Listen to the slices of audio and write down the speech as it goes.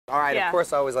All right, Yeah. of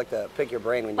course, I always like to pick your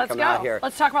brain when you come out here.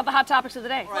 Let's talk about the hot topics of the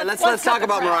day. All right, let's talk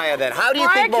about Mariah then. How do you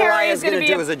think Mariah's going to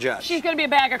do as a judge? She's going to be a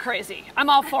bag of crazy. I'm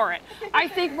all for it. I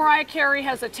think Mariah Carey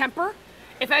has a temper.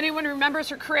 If anyone remembers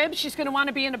her crib, she's going to want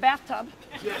to be in a bathtub.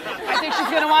 I think she's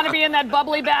going to want to be in that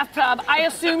bubbly bathtub. I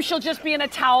assume she'll just be in a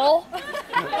towel,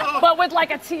 but with like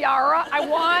a tiara. I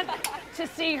want to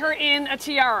see her in a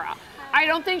tiara. I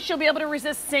don't think she'll be able to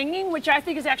resist singing, which I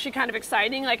think is actually kind of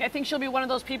exciting. Like, I think she'll be one of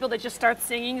those people that just starts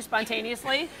singing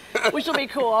spontaneously, which will be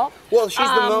cool. Well, she's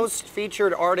the most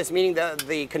featured artist, meaning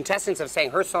the contestants have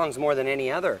sang her songs more than any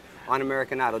other on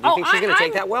American Idol. Do you think she's going to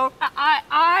take that well?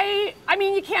 I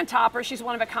mean, you can't top her. She's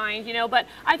one of a kind, you know, but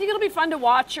I think it'll be fun to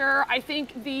watch her. I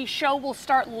think the show will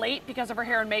start late because of her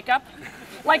hair and makeup.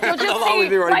 Like, you'll just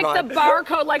see, like, the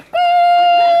barcode, like,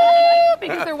 boop,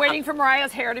 because they're waiting for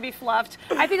Mariah's hair to be fluffed.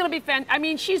 I think it'll be fun. I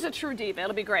mean, she's a true diva.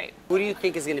 It'll be great. Who do you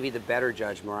think is going to be the better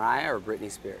judge, Mariah or Britney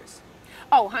Spears?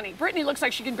 Oh, honey, Britney looks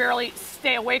like she can barely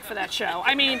stay awake for that show.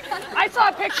 I mean, I saw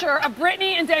a picture of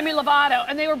Britney and Demi Lovato,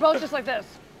 and they were both just like this.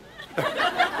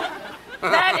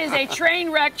 That is a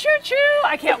train wreck. Choo-choo.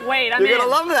 I can't wait. You're going to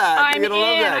love that. I'm in.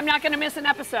 I'm not going to miss an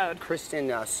episode.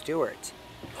 Kristen Stewart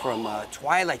from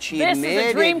Twilight. She this admitted,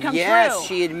 is a dream come yes,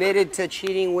 she admitted to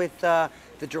cheating with the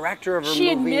director of her movie.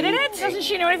 She admitted it? Doesn't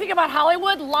she know anything about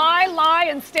Hollywood? Lie,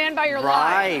 and stand by your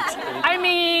lie. Right. I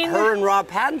mean... Her and Rob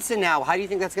Pattinson now. How do you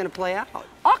think that's going to play out?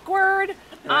 Awkward.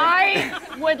 I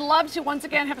would love to once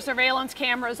again have surveillance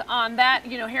cameras on that,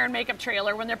 you know, hair and makeup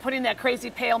trailer when they're putting that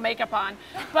crazy pale makeup on.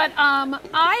 But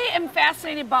I am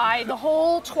fascinated by the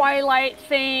whole Twilight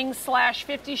thing /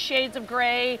 50 Shades of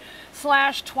Grey /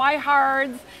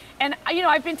 Twihards. And, you know,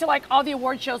 I've been to, like, all the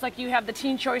award shows, like you have the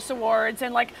Teen Choice Awards,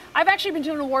 and, like, I've actually been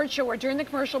to an award show where during the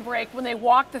commercial break, when they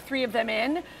walk the three of them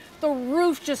in, the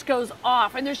roof just goes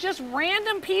off, and there's just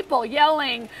random people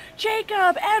yelling,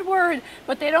 Jacob, Edward,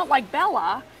 but they don't like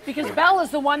Bella, because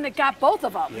Bella's the one that got both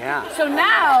of them. Yeah. So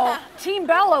now, Team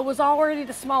Bella was already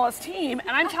the smallest team, and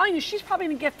I'm telling you, she's probably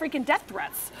gonna get freaking death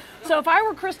threats. So if I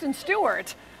were Kristen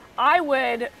Stewart, I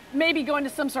would maybe go into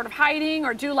some sort of hiding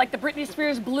or do like the Britney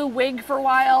Spears blue wig for a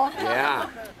while. Yeah.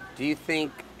 Do you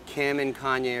think Kim and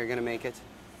Kanye are going to make it?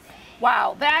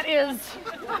 Wow, that is,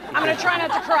 I'm going to try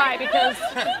not to cry because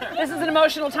this is an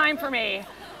emotional time for me.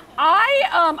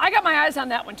 I got my eyes on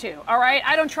that one too, all right?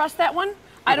 I don't trust that one.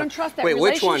 I don't trust that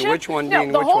relationship. Wait, which one? No,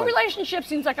 being the which whole one? relationship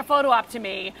seems like a photo op to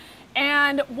me.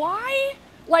 And why?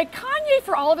 Like Kanye,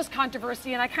 for all of his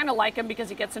controversy, and I kind of like him because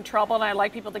he gets in trouble, and I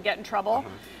like people that get in trouble.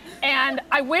 And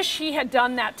I wish he had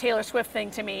done that Taylor Swift thing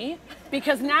to me,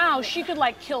 because now she could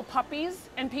like kill puppies,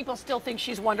 and people still think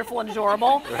she's wonderful and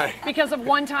adorable. Right. Because of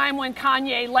one time when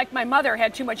Kanye, like my mother,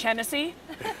 had too much Hennessy.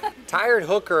 Tired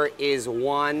Hooker is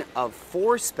one of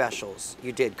 4 specials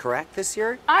you did, correct, this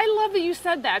year? I love that you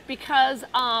said that because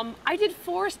I did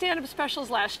 4 stand-up specials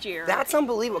last year. That's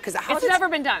unbelievable. Because it's never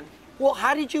been done. Well,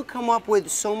 how did you come up with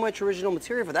so much original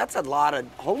material for that? That's a lot of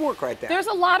homework right there. There's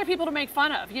a lot of people to make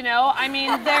fun of, you know? I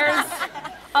mean, there's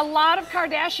a lot of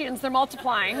Kardashians. They're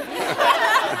multiplying,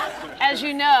 as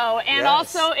you know. And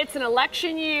also, it's an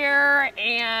election year,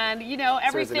 and, you know,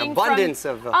 everything so there's an abundance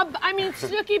from, of... I mean,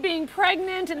 Snooki being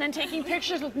pregnant and then taking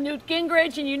pictures with Newt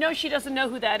Gingrich, and you know she doesn't know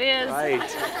who that is. Right.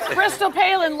 Crystal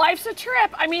Palin, life's a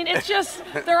trip. I mean, it's just,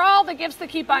 they're all the gifts that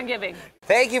keep on giving.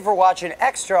 Thank you for watching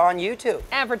Extra on YouTube.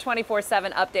 And for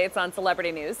 24/7 updates on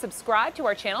celebrity news, subscribe to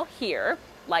our channel here,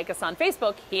 like us on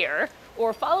Facebook here,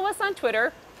 or follow us on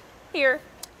Twitter here.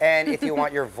 And if you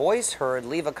want your voice heard,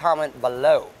 leave a comment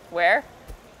below. Where?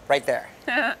 Right there.